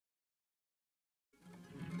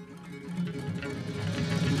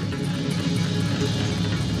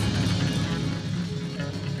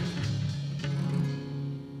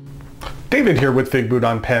David here with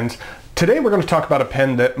Figbootonpens. Today we're going to talk about a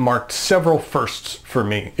pen that marked several firsts for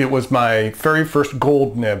me. It was my very first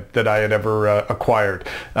gold nib that I had ever acquired.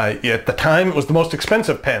 At the time, it was the most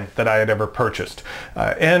expensive pen that I had ever purchased.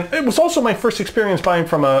 And it was also my first experience buying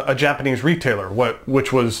from a Japanese retailer,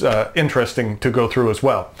 which was interesting to go through as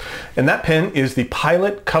well. And that pen is the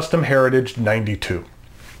Pilot Custom Heritage 92.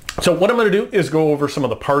 So what I'm going to do is go over some of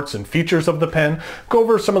the parts and features of the pen, go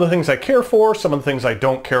over some of the things I care for, some of the things I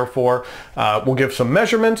don't care for. We'll give some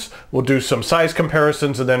measurements, we'll do some size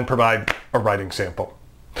comparisons, and then provide a writing sample.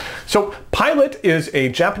 So Pilot is a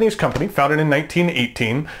Japanese company founded in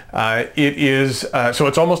 1918. So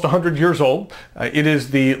it's almost 100 years old. It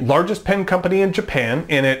is the largest pen company in Japan,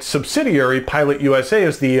 and its subsidiary, Pilot USA,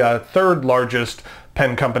 is the third largest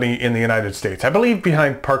pen company in the United States. I believe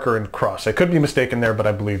behind Parker and Cross. I could be mistaken there, but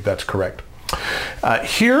I believe that's correct.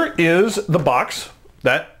 Here is the box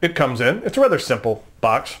that it comes in. It's a rather simple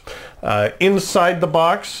box. Inside the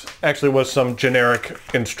box actually was some generic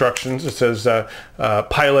instructions. It says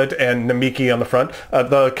Pilot and Namiki on the front.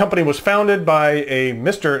 The company was founded by a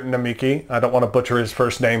Mr. Namiki. I don't want to butcher his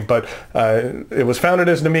first name, but it was founded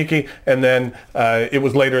as Namiki, and then it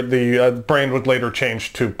was later, the brand was later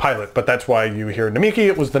changed to Pilot, but that's why you hear Namiki.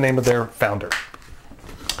 It was the name of their founder.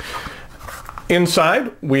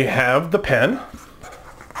 Inside we have the pen.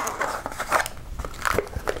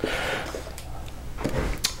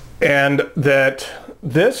 And that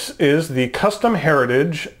this is the Custom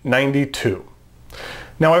Heritage 92.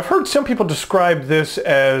 Now, I've heard some people describe this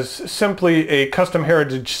as simply a Custom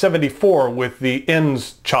Heritage 74 with the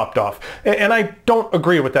ends chopped off, and I don't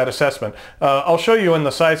agree with that assessment. I'll show you in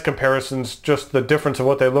the size comparisons just the difference of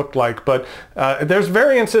what they look like, but there's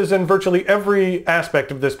variances in virtually every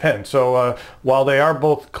aspect of this pen. So while they are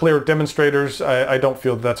both clear demonstrators, I don't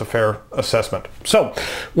feel that's a fair assessment. So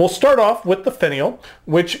we'll start off with the finial,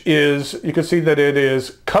 which is, you can see that it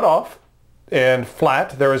is cut off and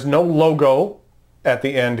flat. There is no logo at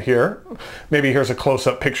the end here. Maybe here's a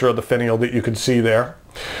close-up picture of the finial that you can see there.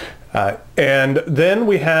 And then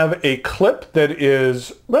we have a clip that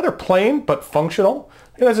is rather plain but functional.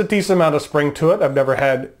 It has a decent amount of spring to it. I've never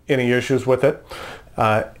had any issues with it.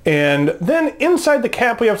 And then inside the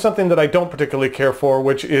cap we have something that I don't particularly care for,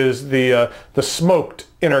 which is the smoked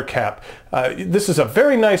inner cap. This is a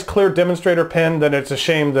very nice clear demonstrator pen. Then it's a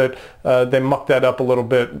shame that they mucked that up a little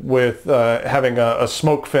bit with having a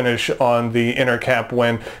smoke finish on the inner cap,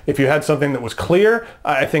 when if you had something that was clear,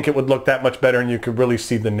 I think it would look that much better and you could really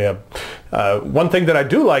see the nib. One thing that I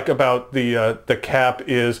do like about the cap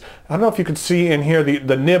is, I don't know if you can see in here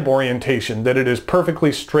the nib orientation, that it is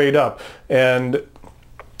perfectly straight up, and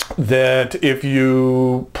that if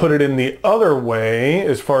you put it in the other way,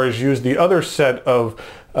 as far as use the other set of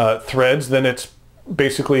threads, then it's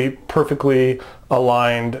basically perfectly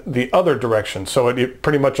aligned the other direction. So it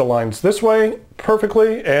pretty much aligns this way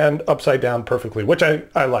perfectly and upside down perfectly, which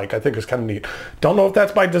I like. I think is kind of neat. Don't know if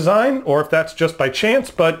that's by design or if that's just by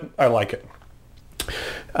chance, but I like it.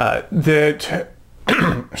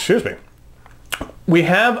 Excuse me. We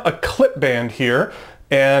have a clip band here.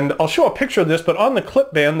 And I'll show a picture of this, but on the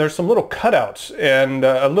clip band there's some little cutouts and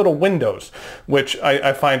little windows, which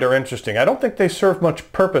I find are interesting. I don't think they serve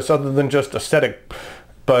much purpose other than just aesthetic,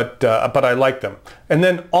 but I like them. And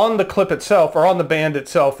then on the clip itself, or on the band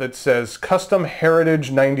itself, it says Custom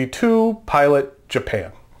Heritage 92 Pilot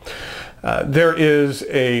Japan. There is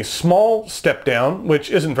a small step down,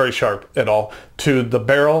 which isn't very sharp at all, to the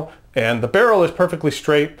barrel, and the barrel is perfectly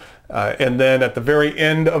straight. And then at the very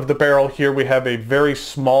end of the barrel here we have a very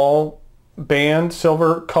small band,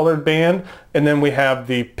 silver colored band, and then we have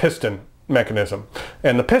the piston mechanism.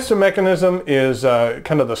 And the piston mechanism is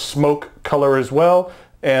kind of the smoke color as well,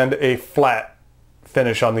 and a flat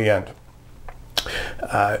finish on the end.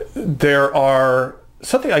 There are,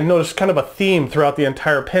 something I noticed kind of a theme throughout the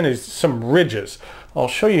entire pen is some ridges. I'll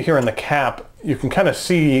show you here in the cap. You can kind of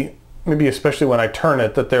see, maybe especially when I turn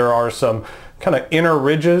it, that there are some kind of inner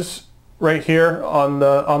ridges right here on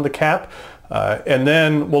the cap, and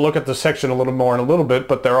then we'll look at the section a little more in a little bit,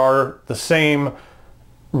 but there are the same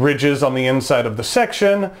ridges on the inside of the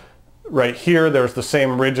section. Right here there's the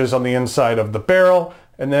same ridges on the inside of the barrel,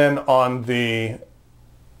 and then on the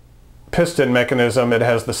piston mechanism it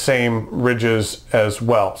has the same ridges as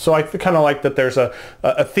well. So I kind of like that there's a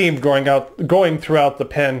theme going throughout the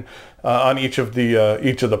pen on each of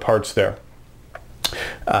the parts there.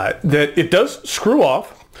 That it does screw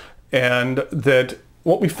off, and that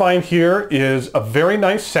what we find here is a very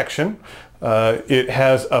nice section. It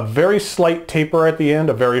has a very slight taper at the end,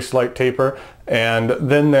 a very slight taper, and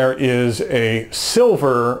then there is a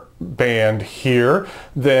silver band here,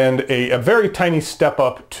 then a very tiny step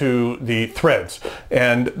up to the threads.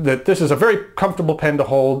 And that this is a very comfortable pen to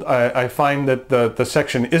hold. I find that the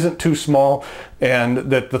section isn't too small and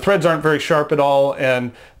that the threads aren't very sharp at all,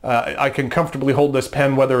 and I can comfortably hold this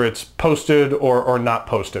pen whether it's posted or not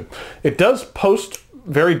posted. It does post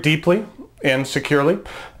very deeply and securely,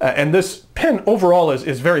 and this pen overall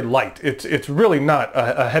is very light. It's really not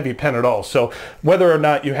a heavy pen at all. So whether or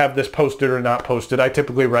not you have this posted or not posted, I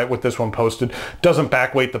typically write with this one posted. Doesn't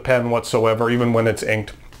backweight the pen whatsoever, even when it's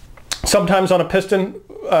inked. Sometimes on a piston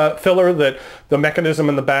filler, that the mechanism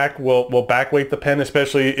in the back will backweight the pen,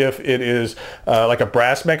 especially if it is like a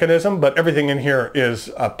brass mechanism, but everything in here is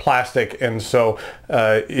plastic, and so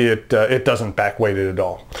it doesn't backweight it at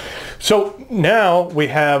all. So now we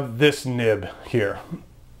have this nib here.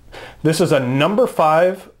 This is a number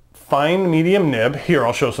 5 fine medium nib. Here,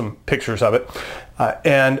 I'll show some pictures of it.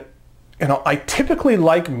 And you know, I typically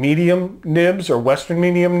like medium nibs or Western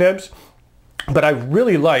medium nibs, but I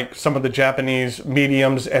really like some of the Japanese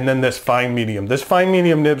mediums, and then this fine medium. This fine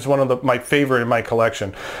medium nib is one of my favorite in my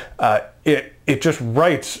collection. It just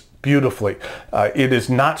writes beautifully. It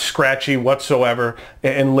is not scratchy whatsoever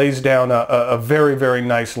and lays down a very, very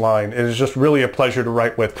nice line. It is just really a pleasure to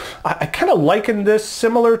write with. I kind of liken this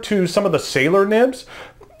similar to some of the Sailor nibs.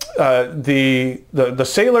 The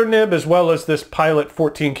Sailor nib as well as this Pilot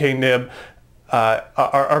 14K nib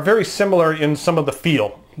are very similar in some of the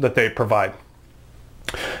feel that they provide.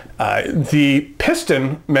 The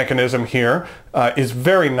piston mechanism here is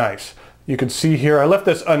very nice. You can see here, I left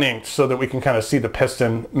this uninked so that we can kind of see the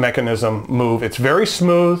piston mechanism move. It's very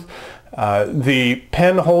smooth. The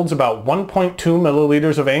pen holds about 1.2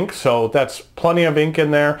 milliliters of ink, so that's plenty of ink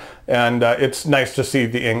in there, and it's nice to see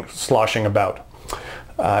the ink sloshing about.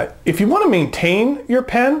 If you want to maintain your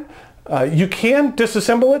pen, you can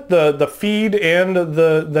disassemble it. The feed and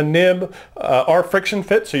the nib are friction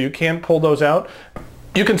fit, so you can pull those out.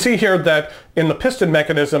 You can see here that in the piston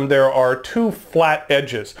mechanism there are 2 flat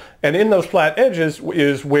edges, and in those flat edges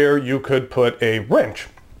is where you could put a wrench.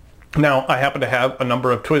 Now, I happen to have a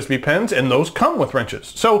number of TWSBI pens, and those come with wrenches.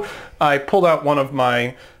 So I pulled out one of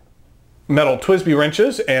my metal TWSBI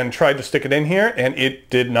wrenches and tried to stick it in here, and it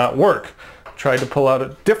did not work. Tried to pull out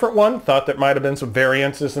a different one, thought there might have been some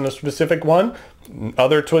variances in a specific one.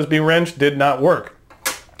 Other TWSBI wrench did not work.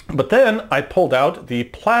 But then I pulled out the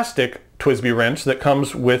plastic TWSBI wrench that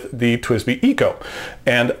comes with the TWSBI Eco,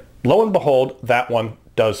 and lo and behold, that one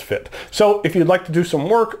does fit. So if you'd like to do some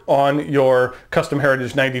work on your Custom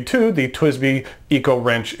Heritage 92, the TWSBI Eco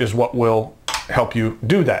wrench is what will help you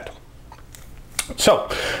do that. So,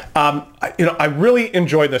 you know, I really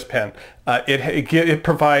enjoy this pen. It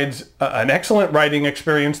provides an excellent writing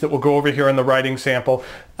experience that we'll go over here in the writing sample.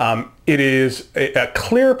 It is a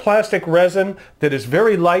clear plastic resin that is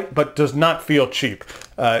very light but does not feel cheap.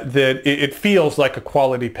 It feels like a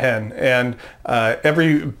quality pen, and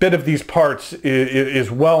every bit of these parts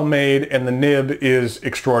is well made, and the nib is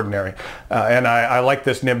extraordinary. And I like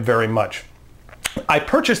this nib very much. I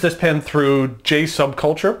purchased this pen through J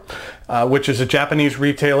Subculture, which is a Japanese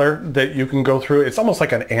retailer that you can go through. It's almost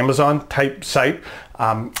like an Amazon type site.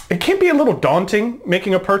 It can be a little daunting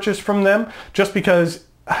making a purchase from them, just because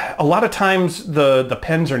a lot of times the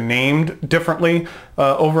pens are named differently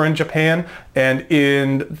over in Japan,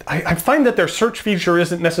 and I find that their search feature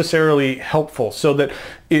isn't necessarily helpful, so that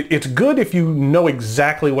it's good if you know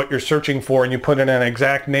exactly what you're searching for and you put in an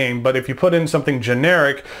exact name, but if you put in something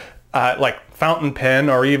generic, like fountain pen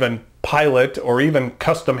or even Pilot or even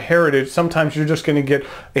Custom Heritage, sometimes you're just going to get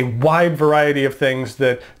a wide variety of things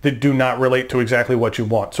that do not relate to exactly what you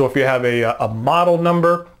want. So if you have a model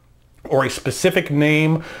number or a specific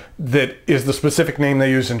name that is the specific name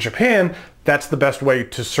they use in Japan, that's the best way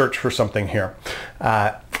to search for something here.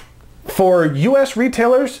 For US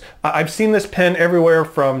retailers, I've seen this pen everywhere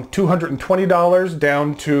from $220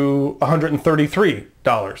 down to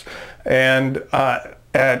 $133. And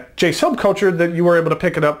at J Subculture, that you were able to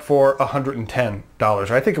pick it up for $110.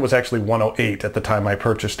 I think it was actually $108 at the time I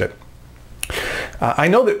purchased it. I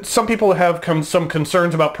know that some people have some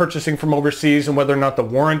concerns about purchasing from overseas and whether or not the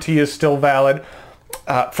warranty is still valid.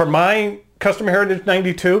 For my Custom Heritage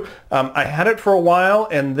 92, I had it for a while,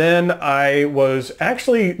 and then I was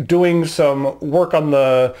actually doing some work on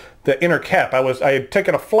the inner cap. I had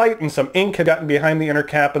taken a flight and some ink had gotten behind the inner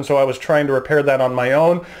cap, and so I was trying to repair that on my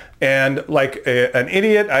own, and like an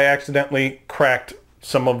idiot, I accidentally cracked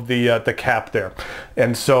some of the cap there.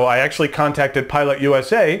 And so I actually contacted Pilot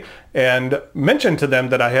USA and mentioned to them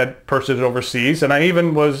that I had purchased it overseas, and I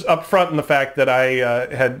even was upfront in the fact that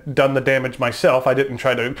I had done the damage myself. I didn't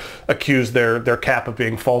try to accuse their cap of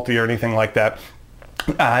being faulty or anything like that.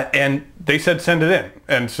 And they said send it in,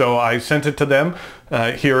 and so I sent it to them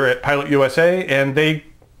here at Pilot USA, and they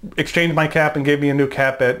exchanged my cap and gave me a new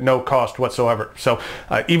cap at no cost whatsoever. So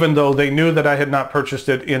even though they knew that I had not purchased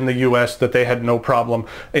it in the US, that they had no problem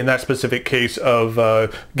in that specific case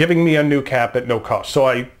of giving me a new cap at no cost. So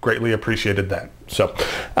I greatly appreciated that. So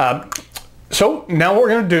now what we're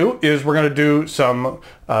going to do is we're going to do some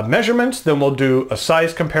measurements, then we'll do a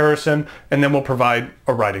size comparison, and then we'll provide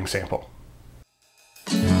a writing sample.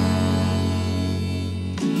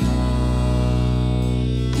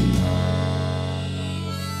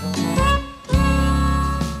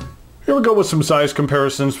 Here we go with some size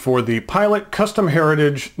comparisons for the Pilot Custom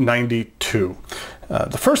Heritage 92.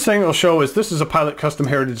 The first thing I'll show is this is a Pilot Custom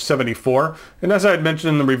Heritage 74, and as I had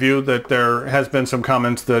mentioned in the review, that there has been some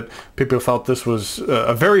comments that people felt this was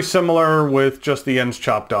very similar with just the ends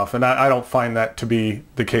chopped off, and I don't find that to be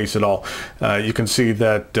the case at all. You can see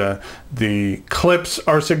that the clips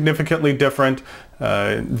are significantly different.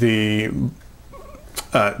 The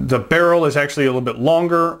barrel is actually a little bit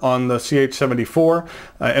longer on the CH74,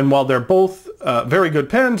 and while they're both very good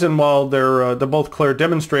pens, and while they're both clear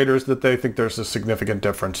demonstrators, that they think there's a significant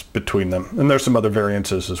difference between them, and there's some other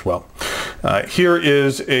variances as well. Here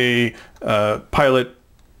is a Pilot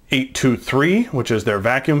 823, which is their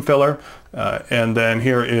vacuum filler, and then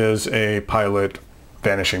here is a Pilot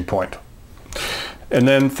vanishing point. And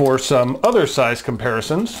then for some other size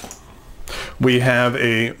comparisons, we have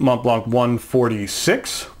a Mont Blanc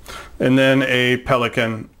 146 and then a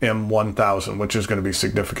Pelican M1000, which is going to be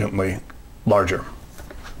significantly larger.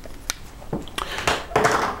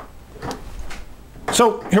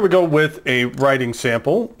 So here we go with a writing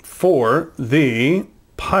sample for the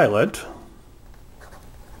Pilot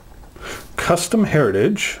Custom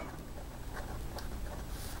Heritage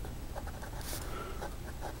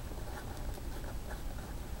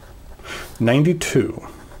 92.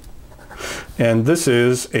 And this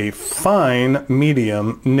is a fine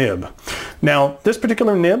medium nib. Now, this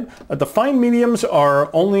particular nib, the fine mediums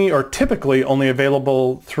are typically only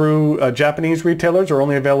available through Japanese retailers, or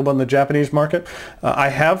only available in the Japanese market. I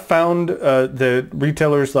have found that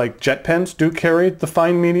retailers like Jet Pens do carry the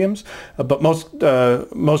fine mediums, but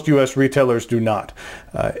most U.S. retailers do not.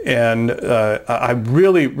 I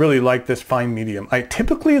really like this fine medium. I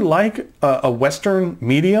typically like a Western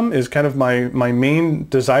medium is kind of my main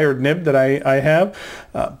desired nib that I have,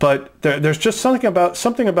 but there's just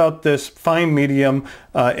something about this fine medium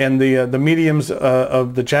and the mediums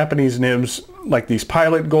of the Japanese nibs, like these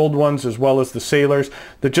Pilot Gold ones as well as the Sailors,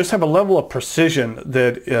 that just have a level of precision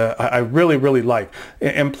that I really like.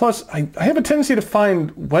 And plus, I have a tendency to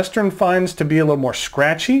find Western fines to be a little more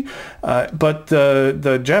scratchy, but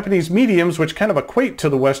the Japanese mediums, which kind of equate to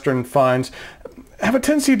the Western fines, have a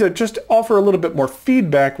tendency to just offer a little bit more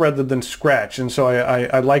feedback rather than scratch, and so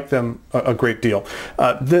I like them a great deal.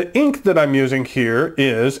 The ink that I'm using here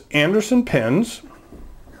is Anderson Pens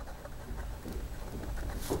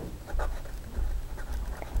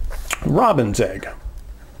Robin's Egg.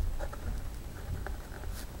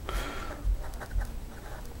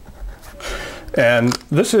 And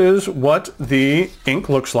this is what the ink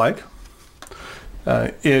looks like.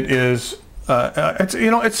 It is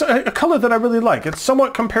it's a color that I really like. It's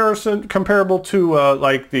somewhat comparable to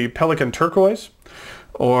like the Pelican Turquoise,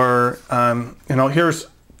 or here's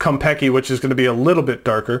Compeki, which is going to be a little bit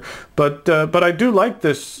darker. But I do like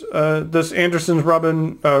this this Anderson's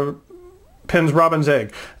Pens Robin's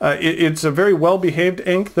Egg. It's a very well-behaved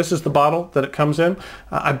ink. This is the bottle that it comes in.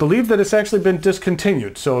 I believe that it's actually been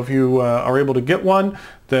discontinued, so if you are able to get one,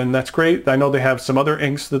 then that's great. I know they have some other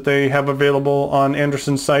inks that they have available on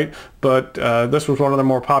Anderson's site, but this was one of the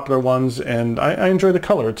more popular ones, and I enjoy the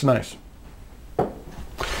color. It's nice.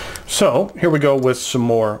 So here we go with some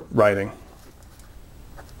more writing.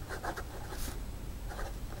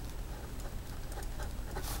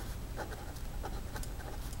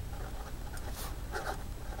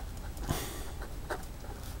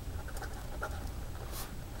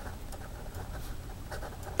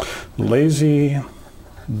 Lazy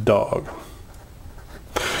Dog.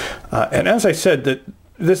 And as I said, that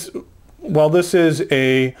while this is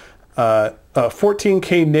a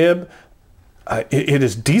 14K nib, it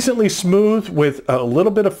is decently smooth with a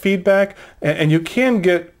little bit of feedback, and you can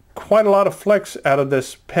get quite a lot of flex out of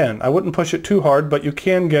this pen. I wouldn't push it too hard, but you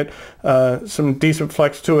can get some decent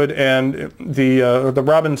flex to it, and the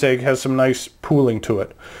Robin's Egg has some nice pooling to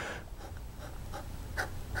it.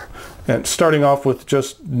 And starting off with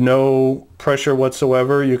just no pressure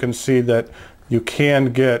whatsoever, you can see that you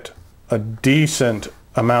can get a decent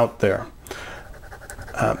amount there.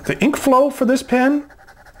 The ink flow for this pen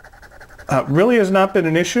really has not been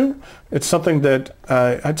an issue. It's something that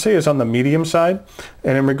I'd say is on the medium side.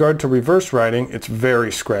 And in regard to reverse writing, it's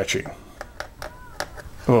very scratchy.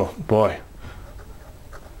 Oh boy.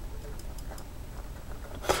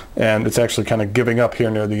 And it's actually kind of giving up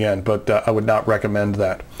here near the end, but I would not recommend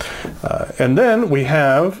that. And then we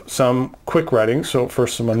have some quick writing. So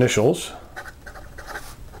first some initials.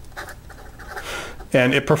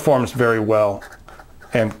 And it performs very well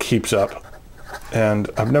and keeps up. And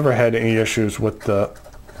I've never had any issues with the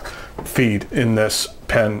feed in this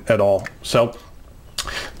pen at all. So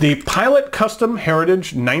the Pilot Custom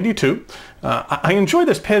Heritage 92. I enjoy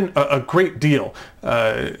this pen a great deal.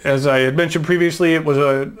 As I had mentioned previously, it was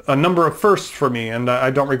a number of firsts for me, and I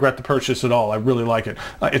don't regret the purchase at all. I really like it.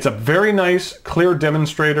 It's a very nice, clear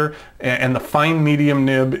demonstrator, and the fine medium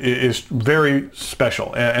nib is very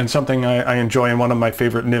special and something I enjoy and one of my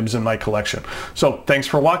favorite nibs in my collection. So thanks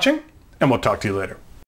for watching, and we'll talk to you later.